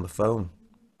song down the phone.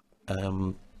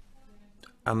 And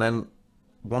then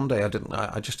one day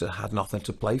I just had nothing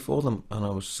to play for them, and I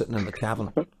was sitting in the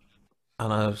cavern.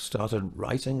 And I started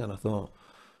writing, and I thought,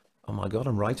 oh my God,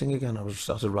 I'm writing again. I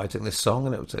started writing this song,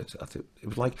 and it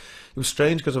was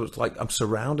strange because it was like I'm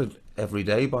surrounded every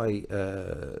day by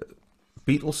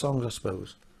Beatles songs, I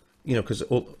suppose. You know, because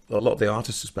a lot of the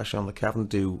artists, especially on the Cavern,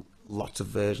 do lots of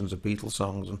versions of Beatles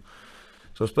songs, and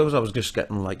so I suppose I was just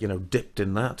getting like, you know, dipped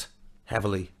in that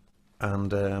heavily,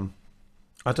 and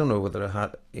I don't know whether I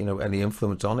had, you know, any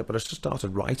influence on it, but I just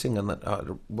started writing, and I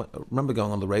remember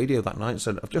going on the radio that night and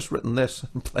said, I've just written this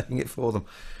and playing it for them,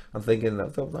 and thinking,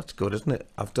 oh, that's good, isn't it?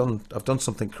 I've done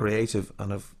something creative,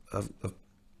 and I've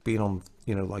been on,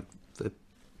 you know, like the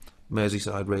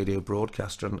Merseyside radio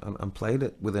broadcaster, and played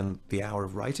it within the hour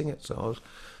of writing it. So I was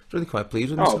really quite pleased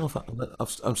with myself.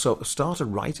 I've started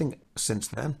writing since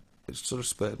then. It sort of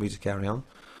spurred me to carry on.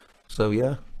 So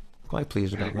yeah, quite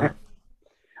pleased about that.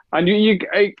 And you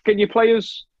can you play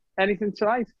us anything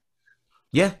tonight?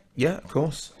 Yeah, of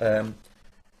course.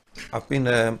 I've been.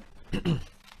 I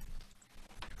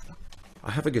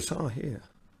have a guitar here.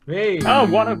 Hey. Oh,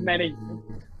 one of many.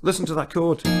 Listen to that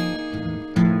chord.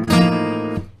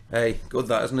 Hey, good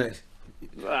that, isn't it?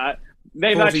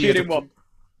 Name that shooting one.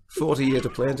 40 years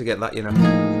of playing to get that, you know.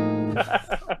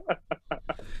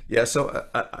 Yeah, so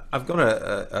I've got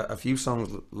a few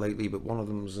songs lately, but one of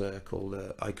them's called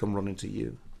I Come Running to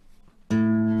You.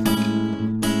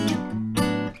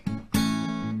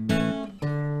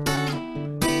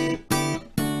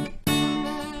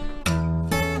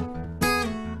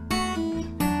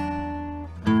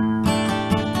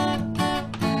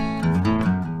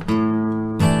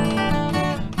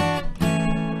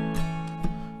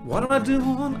 What do I do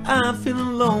when I'm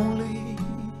feeling lonely?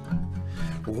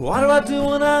 What do I do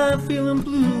when I'm feeling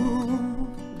blue?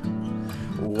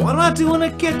 What do I do when I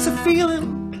get to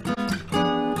feeling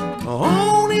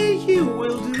only you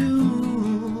will do?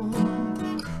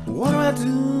 What do I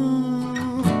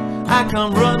do? I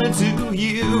come running to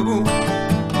you,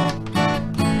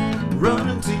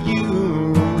 running to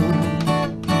you.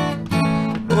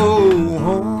 Oh.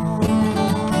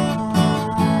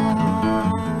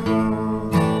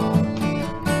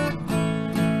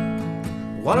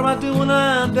 What do I do when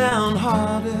I'm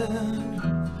downhearted?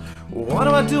 What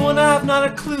do I do when I've not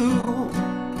a clue?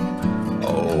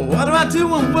 Oh, what do I do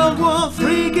when World War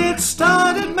III gets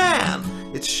started, man?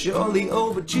 It's surely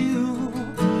overdue.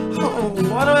 Oh,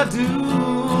 what do I do?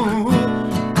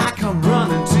 I come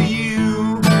running to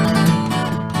you,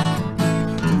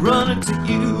 running to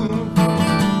you.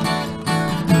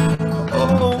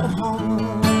 Oh,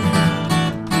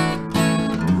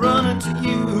 running to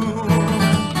you.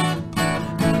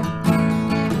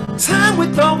 Time we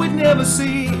thought we'd never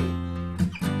see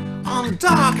on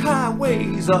dark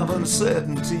highways of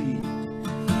uncertainty.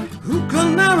 Who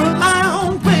can I rely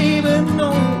on, baby?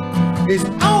 No, it's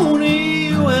only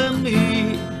you and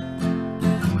me.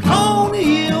 Only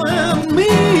you and me.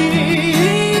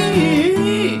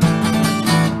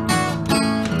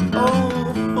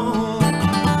 Oh, oh,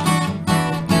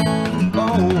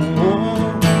 oh.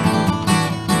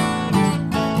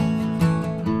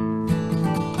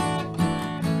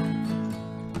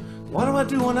 What do I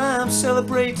do when I'm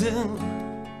celebrating?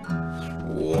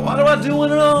 What do I do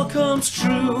when it all comes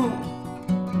true?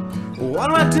 What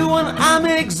do I do when I'm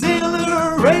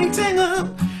exhilarating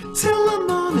till the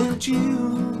morning dew?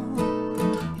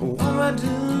 What do I do?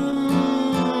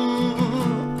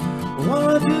 What do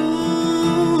I do?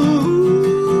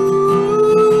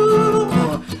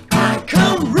 I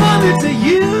come running to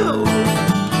you,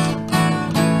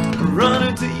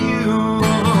 running to you.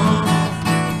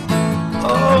 Oh,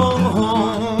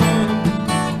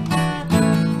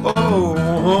 oh.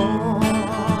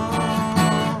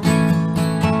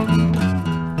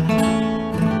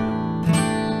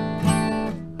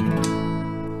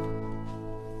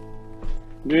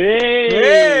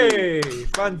 Hey,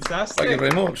 fantastic. Thank you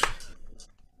very much.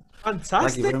 Fantastic.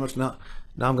 Thank you very much. Now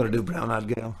I'm going to do Brown Eyed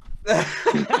Girl.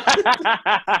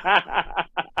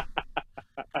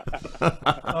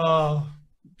 Oh,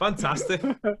 fantastic.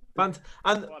 And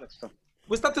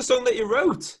was that the song that you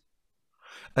wrote?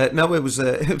 No, it was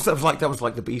that was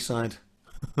like the B-side.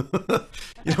 You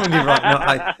know, when you write, no,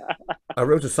 I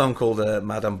wrote a song called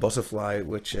Madame Butterfly,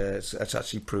 which it's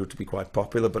actually proved to be quite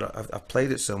popular, but I've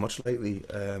played it so much lately,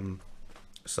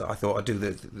 so I thought I'd do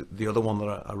the other one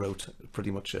that I wrote pretty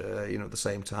much you know, at the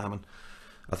same time, and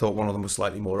I thought one of them was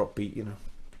slightly more upbeat, you know.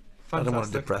 Fantastic. I don't want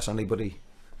to depress anybody.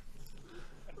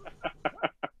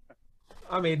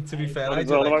 I mean, to be fair, I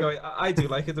do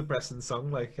like a depressing song.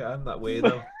 Like, I'm that way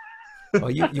though. Oh,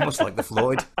 you must like the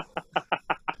Floyd.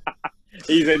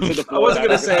 He's into the Floyd. I wasn't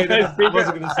going to say that. I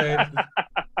wasn't going to say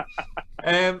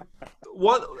it.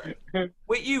 What,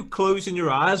 with you closing your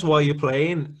eyes while you're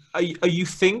playing, are you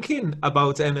thinking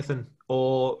about anything,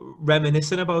 or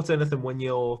reminiscing about anything when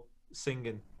you're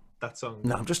singing that song?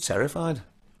 No, I'm just terrified.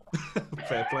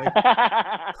 Fair play.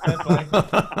 Fair play.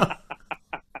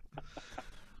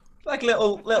 Like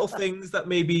little things that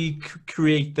maybe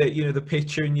create the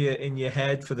picture in your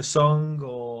head for the song,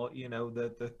 or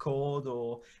the chord,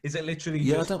 or is it literally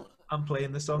just I'm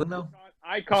playing the song now?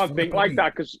 I can't think like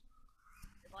that, because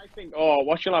if I think, oh,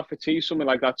 what shall I have for tea, something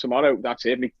like that tomorrow, that's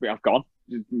it. I've gone.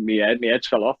 My head's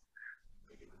fell off.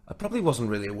 I probably wasn't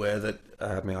really aware that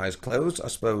I had my eyes closed. I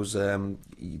suppose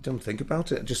you don't think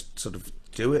about it, just sort of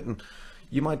do it, and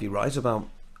you might be right about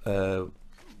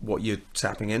what you're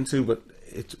tapping into, but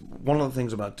it's one of the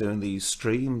things about doing these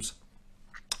streams.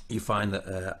 You find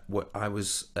that I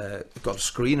was got a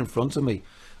screen in front of me,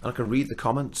 and I could read the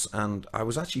comments, and I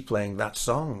was actually playing that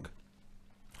song,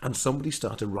 and somebody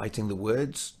started writing the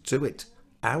words to it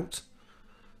out.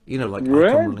 Like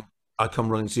I come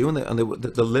running to you, and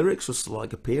the lyrics was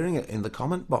like appearing in the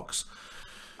comment box.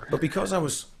 But because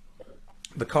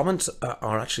the comments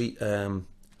are actually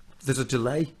there's a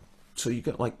delay, so you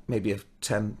get like maybe a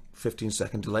 10-15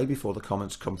 second delay before the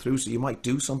comments come through. So you might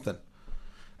do something,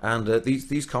 and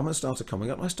these comments started coming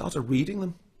up, and I started reading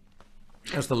them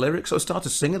as the lyrics. So I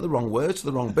started singing the wrong words to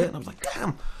the wrong bit, and I was like,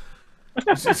 damn.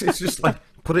 It's just like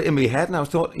put it in my head, and I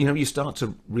thought, you start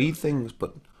to read things,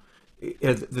 but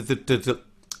the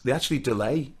actually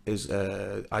delay is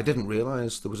I didn't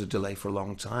realize there was a delay for a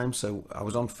long time. So I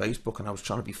was on Facebook, and I was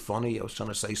trying to be funny. I was trying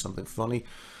to say something funny,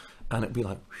 and it'd be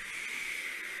like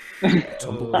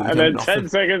and then 10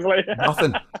 seconds later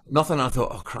nothing. I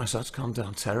thought, oh Christ, that's gone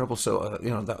down terrible. So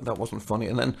that wasn't funny.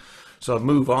 And then so I'd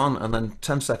move on, and then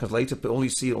 10 seconds later, but all you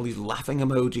see all these laughing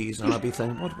emojis, and I'd be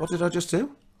thinking, what did I just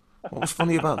do? What was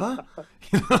funny about that?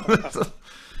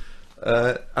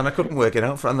 And I couldn't work it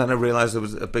out. And then I realized there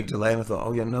was a big delay, and I thought,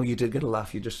 oh yeah, no, you did get a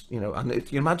laugh. You just,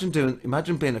 and you imagine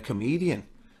being a comedian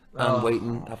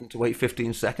and having to wait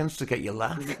 15 seconds to get your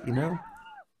laugh.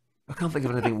 I can't think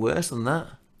of anything worse than that.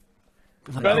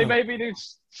 Like, but they maybe do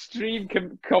stream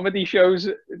comedy shows,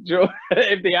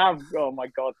 if they have. Oh my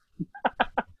god.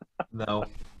 No.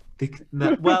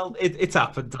 Well, it's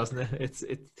happened, hasn't it?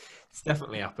 It's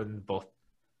definitely happened, but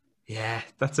yeah,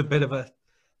 that's a bit of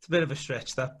a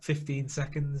stretch. That 15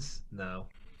 seconds, no.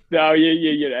 No,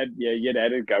 you'd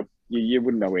let it go. You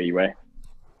wouldn't know where you were.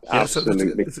 Yeah,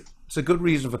 absolutely. So it's a good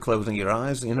reason for closing your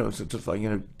eyes.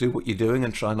 To do what you're doing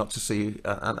and try not to see,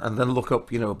 and then look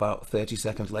up. About 30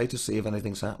 seconds later, see if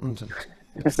anything's happened,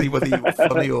 and see whether you were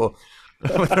funny or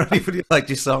whether anybody liked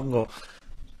your song. Or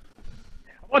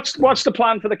what's the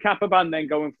plan for the Kappa band then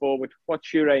going forward?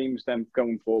 What's your aims then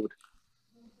going forward?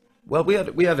 Well, we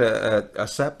had a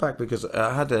setback because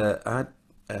I had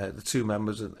the two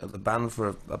members of the band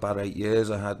for about 8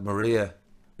 years. I had Maria,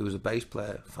 who was a bass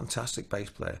player, fantastic bass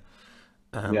player,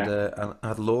 and I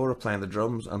had Laura playing the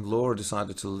drums. And Laura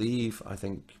decided to leave, I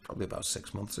think probably about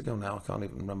 6 months ago now. I can't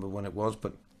even remember when it was,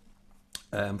 but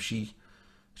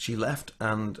she left,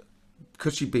 and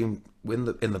because she'd been in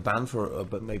the band for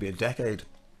about maybe a decade,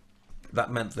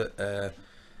 that meant that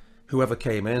whoever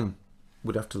came in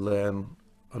would have to learn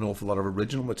an awful lot of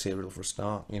original material for a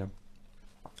start,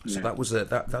 So that was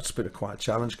that's been quite a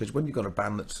challenge, because when you've got a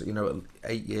band that's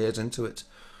 8 years into it,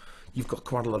 you've got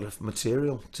quite a lot of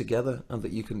material together, and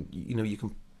that you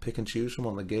can pick and choose from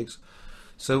on the gigs.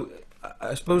 So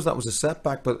I suppose that was a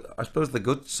setback, but I suppose the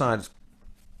good side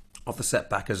of the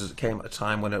setback is it came at a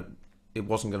time when it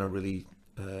wasn't going to really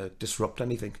disrupt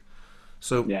anything.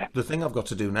 So the thing I've got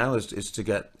to do now is to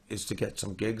get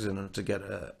some gigs in, and to get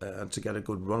a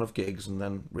good run of gigs, and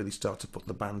then really start to put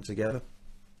the band together,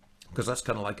 because that's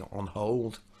kind of like on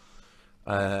hold.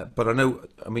 But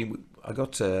I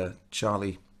got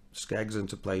Charlie Skeggs in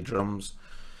to play drums,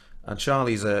 and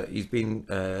Charlie's he's been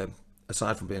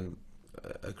aside from being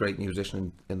a great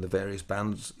musician in the various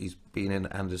bands he's been in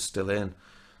and is still in.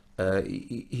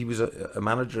 He was a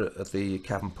manager at the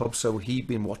Cavern Pub, so he'd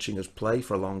been watching us play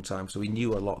for a long time, so he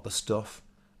knew a lot of the stuff,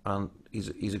 and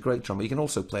he's a great drummer. He can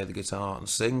also play the guitar and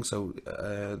sing, so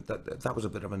that was a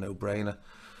bit of a no-brainer.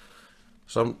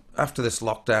 So after this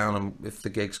lockdown, and if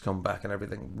the gigs come back and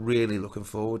everything, really looking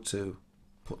forward to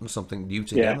putting something new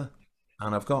together.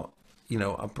 And I've got,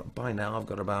 by now I've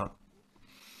got about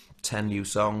 10 new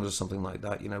songs or something like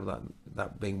that,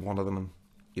 that being one of them,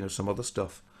 and some other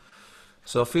stuff.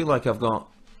 So I feel like I've got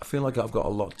a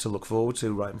lot to look forward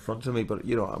to right in front of me. But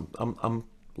I'm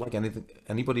like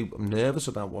anybody, I'm nervous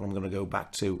about what I'm going to go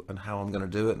back to and how I'm going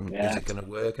to do it, and is it going to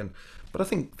work? But I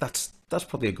think that's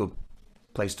probably a good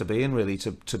place to be in, really,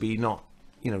 to be not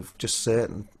just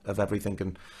certain of everything,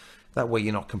 and that way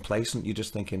you're not complacent. You're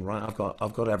just thinking, right,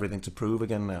 I've got everything to prove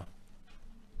again now.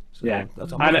 So yeah,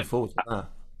 I'm looking forward to that.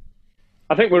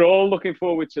 I think we're all looking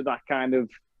forward to that kind of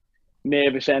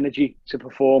nervous energy to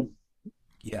perform.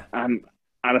 Yeah. And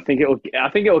I think it'll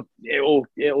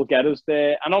get us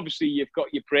there. And obviously, you've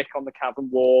got your brick on the cavern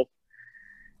wall.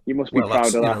 You must be proud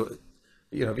of that.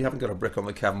 You know, if you haven't got a brick on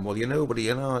the cabin wall, you're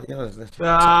nobody. We're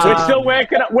still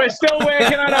working. We're still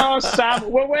working on ours,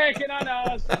 Sam. We're working on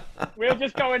ours. We'll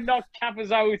just go and knock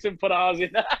Cappers out and put ours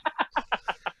in.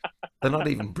 They're not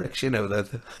even bricks, you know.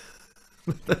 The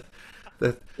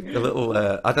little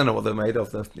I don't know what they're made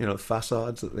of. The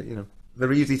facades.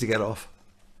 They're easy to get off.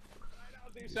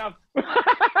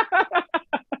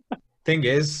 Thing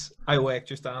is, I work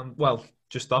just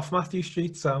off Matthew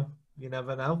Street, so. You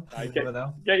never know.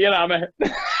 Get your hammer.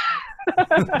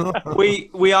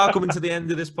 We are coming to the end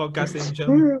of this podcast,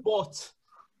 gentlemen. But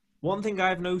one thing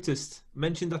I've noticed,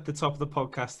 mentioned at the top of the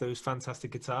podcast, those fantastic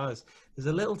guitars. There's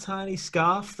a little tiny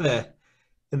scarf there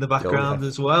in the background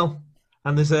as well.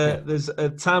 And there's a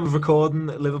time of recording.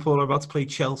 Liverpool are about to play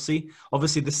Chelsea.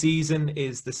 Obviously, the season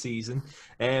is the season.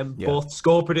 But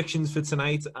score predictions for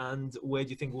tonight, and where do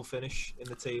you think we'll finish in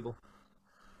the table?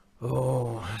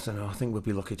 Oh, I don't know. I think we'll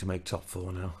be lucky to make top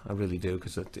 4 now. I really do,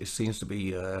 because it seems to be,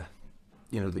 the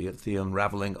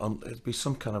unraveling. It'd be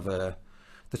some kind of the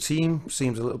team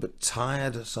seems a little bit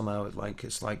tired somehow.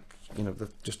 It's like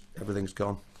just everything's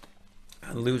gone.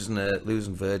 And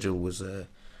losing Virgil was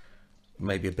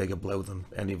maybe a bigger blow than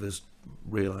any of us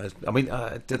realised. I mean,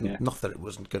 it didn't. Not that it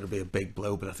wasn't going to be a big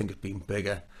blow, but I think it's been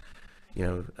bigger.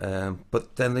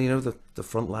 But then the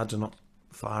front lads are not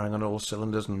firing on all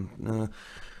cylinders and.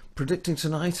 Predicting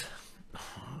tonight,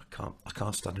 I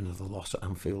can't stand another loss at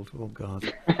Anfield. Oh God,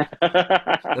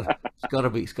 it's got to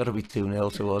be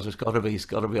 2-0 to us. It's got to be.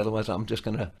 Otherwise, I'm just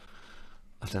gonna.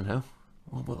 I don't know.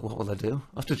 What will I do?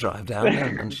 I have to drive down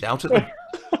there and shout at them.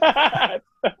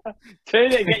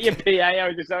 Turn it, get your PA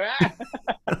out. Just go.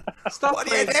 Stop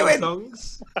playing some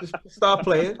songs. Just start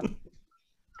playing.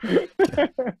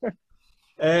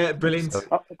 Brilliant,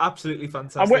 absolutely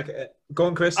fantastic. Go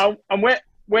on, Chris. And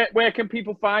where can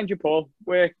people find you, Paul?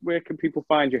 Where can people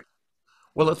find you?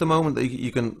 Well, at the moment,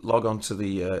 you can log on to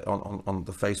the on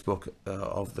the Facebook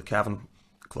of the Cavern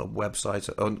Club website,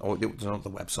 or it's not the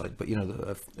website, but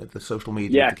the social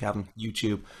media of the Cavern,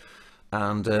 YouTube,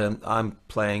 and I'm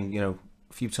playing a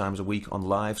few times a week on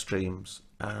live streams,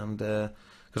 and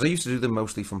because I used to do them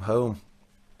mostly from home,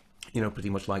 pretty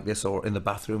much like this, or in the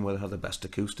bathroom where they have the best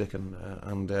acoustic,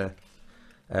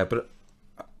 but.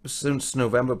 Since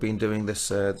November, I've been doing this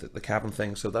the Cavern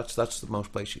thing, so that's the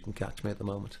most place you can catch me at the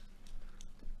moment.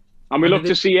 And we look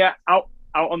to see you out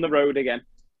on the road again.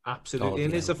 Absolutely,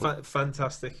 and it's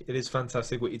fantastic. It is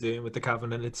fantastic what you're doing with the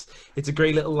Cavern, and it's a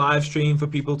great little live stream for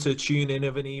people to tune in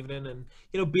of an evening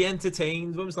and be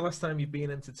entertained. When was the last time you've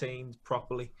been entertained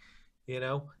properly?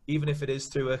 Even if it is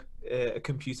through a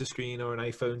computer screen or an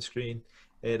iPhone screen,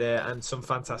 and some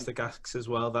fantastic acts as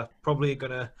well that probably are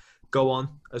gonna go on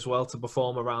as well to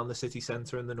perform around the city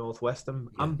centre in the northwest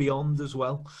and beyond as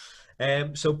well.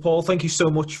 So Paul, thank you so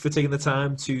much for taking the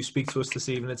time to speak to us this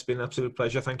evening. It's been an absolute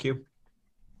pleasure. Thank you.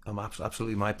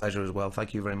 Absolutely my pleasure as well.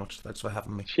 Thank you very much. Thanks for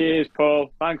having me. Cheers,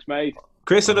 Paul. Thanks, mate.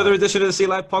 Chris, another edition of the Sea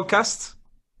Life podcast.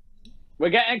 We're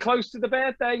getting close to the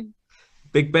birthday.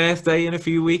 Big birthday in a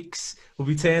few weeks. We'll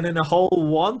be turning a whole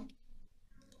 1.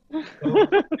 So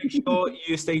make sure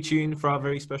you stay tuned for our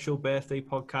very special birthday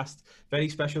podcast. Very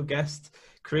special guest.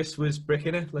 Chris was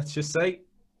bricking it, let's just say.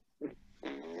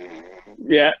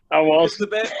 Yeah, I was.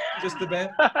 Just a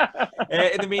bit.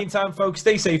 In the meantime, folks,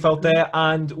 stay safe out there,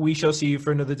 and we shall see you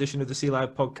for another edition of the Sea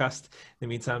Live podcast. In the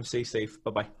meantime, stay safe.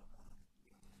 Bye-bye.